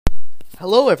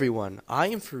Hello everyone, I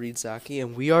am Fareed Zaki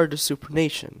and we are the Super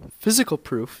Nation, physical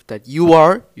proof that you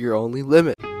are your only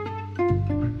limit.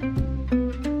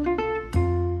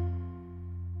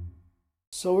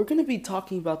 So we're going to be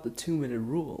talking about the 2-minute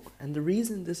rule, and the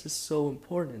reason this is so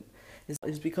important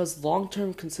is because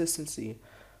long-term consistency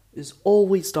is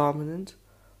always dominant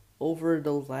over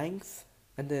the length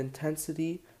and the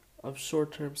intensity of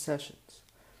short-term sessions.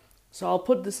 So I'll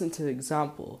put this into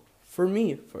example. For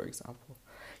me, for example,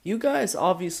 you guys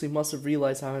obviously must have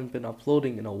realized I haven't been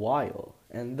uploading in a while,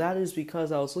 and that is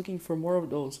because I was looking for more of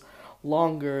those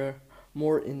longer,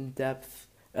 more in-depth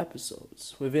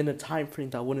episodes within a time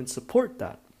frame that wouldn't support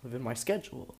that within my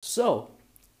schedule. So,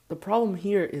 the problem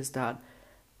here is that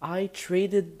I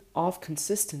traded off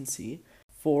consistency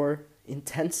for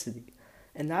intensity,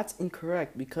 and that's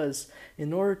incorrect because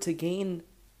in order to gain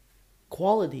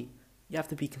quality, you have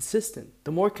to be consistent.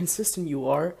 The more consistent you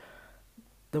are,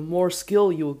 the more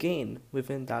skill you'll gain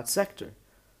within that sector.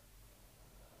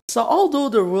 So although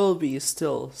there will be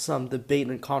still some debate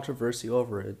and controversy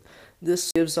over it,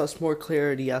 this gives us more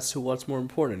clarity as to what's more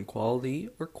important, quality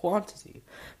or quantity.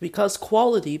 Because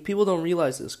quality, people don't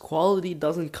realize this, quality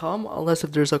doesn't come unless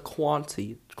if there's a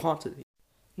quantity.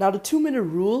 Now the 2-minute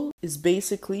rule is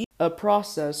basically a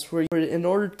process where in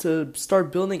order to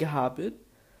start building a habit,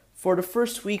 for the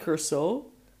first week or so,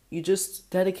 you just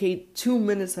dedicate 2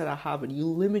 minutes at a habit. You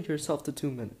limit yourself to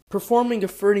 2 minutes. Performing a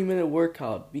 30-minute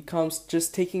workout becomes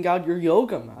just taking out your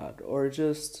yoga mat or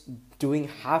just doing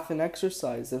half an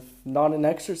exercise, if not an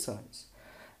exercise.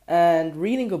 And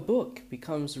reading a book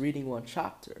becomes reading one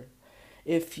chapter.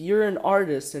 If you're an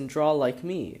artist and draw like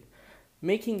me,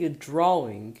 making a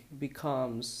drawing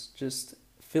becomes just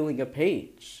filling a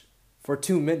page for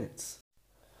 2 minutes.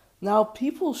 Now,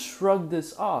 people shrug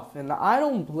this off, and I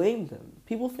don't blame them.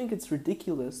 People think it's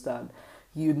ridiculous that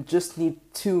you just need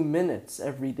 2 minutes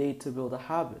every day to build a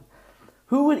habit.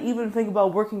 Who would even think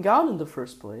about working out in the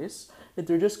first place if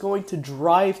they're just going to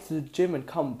drive to the gym and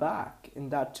come back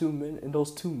in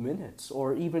those 2 minutes,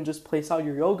 or even just place out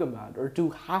your yoga mat or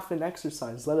do half an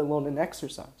exercise, let alone an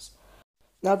exercise?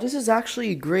 Now, this is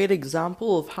actually a great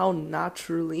example of how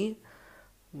naturally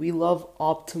we love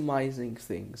optimizing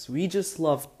things. We just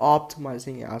love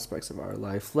optimizing aspects of our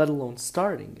life, let alone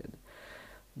starting it.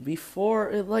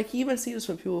 You even see this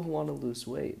from people who want to lose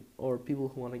weight or people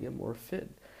who want to get more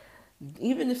fit.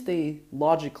 Even if they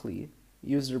logically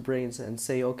use their brains and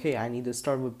say, okay, I need to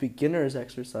start with beginners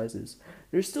exercises,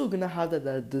 they're still going to have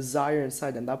that desire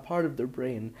inside and that part of their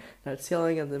brain that's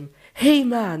yelling at them, hey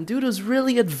man, do those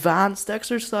really advanced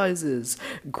exercises.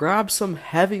 Grab some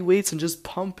heavy weights and just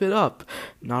pump it up.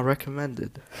 Not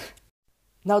recommended.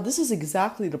 Now this is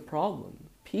exactly the problem.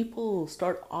 People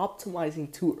start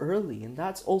optimizing too early, and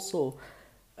that's also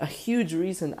a huge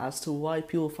reason as to why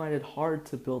people find it hard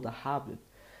to build a habit.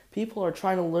 People are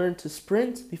trying to learn to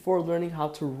sprint before learning how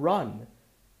to run,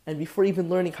 and before even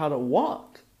learning how to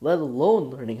walk, let alone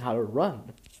learning how to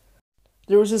run.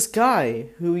 There was this guy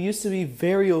who used to be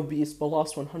very obese but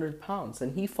lost 100 pounds,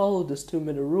 and he followed this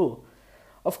 2-minute rule.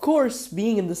 Of course,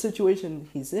 being in the situation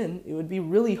he's in, it would be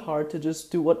really hard to just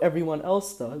do what everyone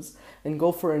else does and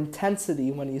go for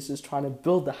intensity when he's just trying to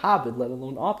build the habit, let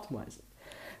alone optimize it.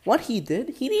 What he did,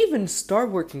 he didn't even start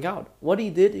working out. What he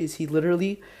did is he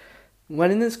literally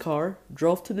went in his car,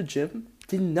 drove to the gym,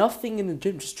 did nothing in the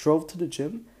gym, just drove to the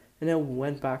gym, and then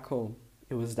went back home.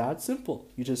 It was that simple.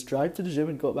 You just drive to the gym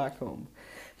and go back home.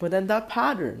 But then that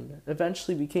pattern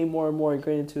eventually became more and more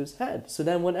ingrained into his head. So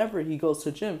then whenever he goes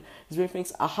to the gym, his brain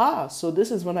thinks, aha, so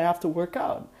this is when I have to work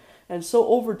out. And so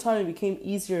over time, it became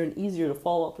easier and easier to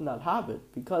follow up in that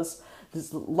habit, because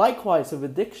this likewise of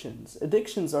addictions.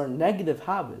 Addictions are negative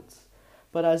habits.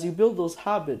 But as you build those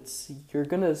habits, you're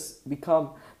going to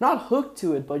become not hooked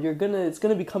to it, but it's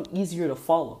going to become easier to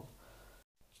follow.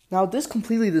 Now, this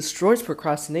completely destroys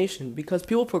procrastination because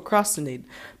people procrastinate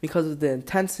because of the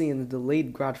intensity and the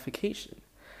delayed gratification.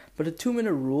 But a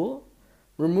 2-minute rule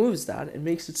removes that and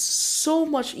makes it so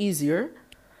much easier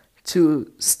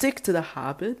to stick to the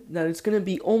habit that it's going to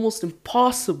be almost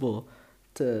impossible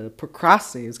to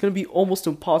procrastinate. It's going to be almost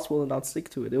impossible to not stick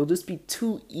to it. It will just be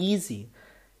too easy.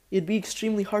 It'd be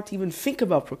extremely hard to even think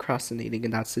about procrastinating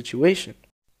in that situation.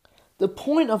 The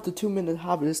point of the 2-minute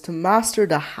habit is to master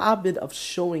the habit of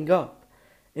showing up.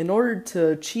 In order to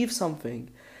achieve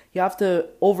something, you have to,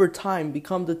 over time,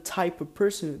 become the type of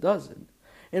person who does it.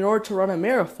 In order to run a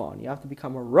marathon, you have to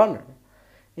become a runner.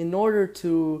 In order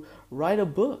to write a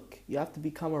book, you have to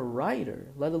become a writer,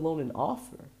 let alone an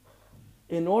author.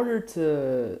 In order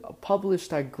to publish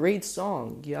that great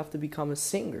song, you have to become a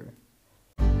singer.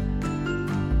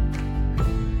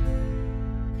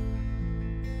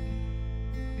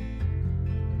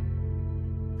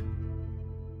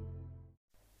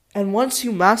 And once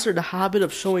you master the habit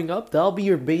of showing up, that'll be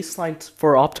your baseline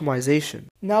for optimization.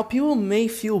 Now, people may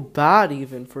feel bad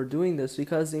even for doing this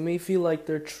because they may feel like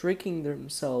they're tricking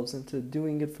themselves into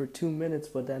doing it for 2 minutes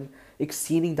but then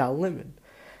exceeding that limit.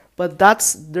 But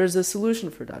there's a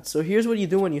solution for that. So here's what you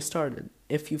do when you started.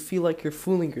 If you feel like you're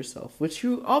fooling yourself, which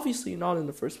you obviously not in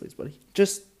the first place, but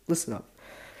just listen up.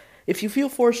 If you feel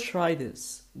forced, try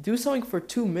this. Do something for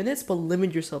 2 minutes, but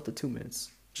limit yourself to 2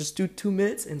 minutes. Just do 2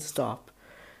 minutes and stop.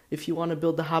 If you want to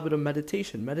build the habit of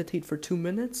meditation, meditate for 2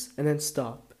 minutes and then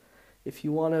stop. If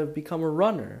you want to become a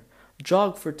runner,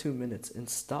 jog for 2 minutes and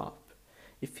stop.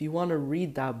 If you want to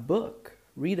read that book,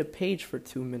 read a page for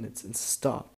 2 minutes and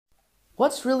stop.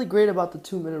 What's really great about the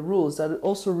 2-minute rule is that it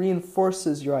also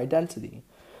reinforces your identity.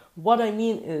 What I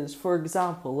mean is, for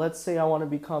example, let's say I want to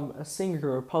become a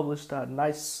singer or publish that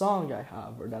nice song I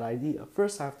have or that idea.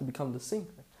 First, I have to become the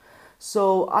singer.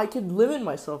 So I could limit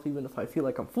myself even if I feel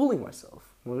like I'm fooling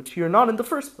myself, which you're not in the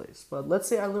first place. But let's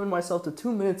say I limit myself to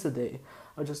 2 minutes a day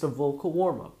of just a vocal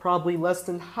warm-up, probably less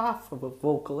than half of a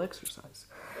vocal exercise.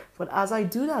 But as I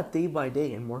do that day by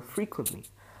day and more frequently,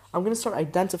 I'm going to start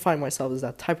identifying myself as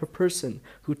that type of person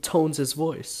who tones his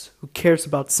voice, who cares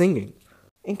about singing.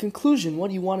 In conclusion,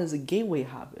 what you want is a gateway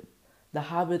habit, the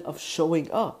habit of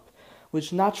showing up,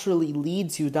 which naturally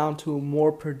leads you down to a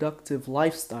more productive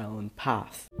lifestyle and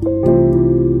path.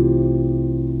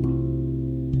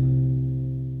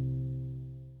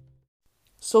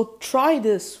 So try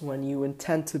this when you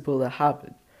intend to build a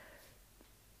habit.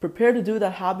 Prepare to do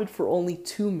that habit for only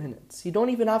 2 minutes. You don't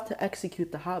even have to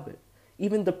execute the habit.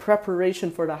 Even the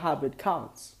preparation for the habit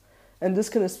counts. And this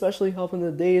can especially help in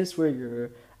the days where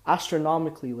you're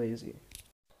astronomically lazy.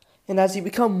 And as you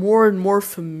become more and more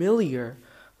familiar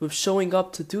with showing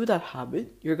up to do that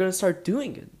habit, you're going to start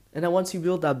doing it. And then once you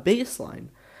build that baseline,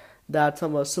 that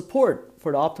support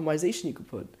for the optimization you could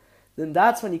put, then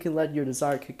that's when you can let your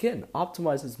desire kick in.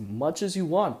 Optimize as much as you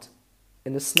want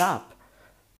in a snap.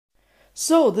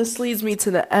 So this leads me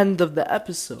to the end of the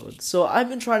episode. So I've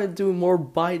been trying to do more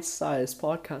bite-sized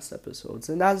podcast episodes.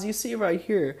 And as you see right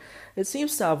here, it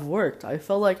seems to have worked. I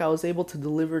felt like I was able to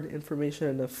deliver the information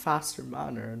in a faster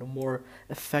manner, in a more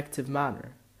effective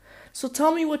manner. So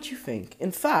tell me what you think.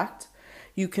 In fact,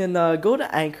 you can go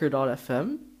to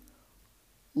anchor.fm,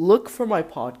 look for my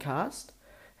podcast,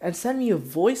 and send me a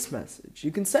voice message. You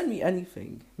can send me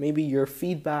anything. Maybe your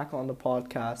feedback on the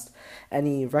podcast,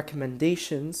 any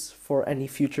recommendations for any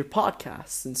future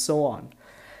podcasts, and so on.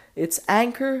 It's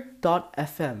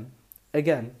anchor.fm.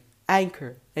 Again,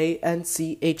 anchor,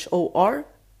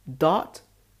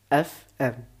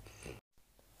 ANCHOR.FM.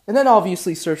 And then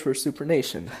obviously search for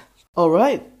SuperNation.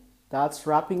 Alright, that's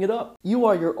wrapping it up. You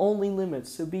are your only limit,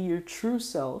 so be your true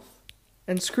self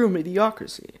and screw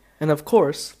mediocrity. And of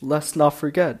course, let's not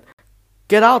forget,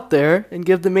 get out there and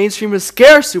give the mainstream a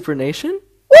scare, SuperNation.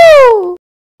 Woo!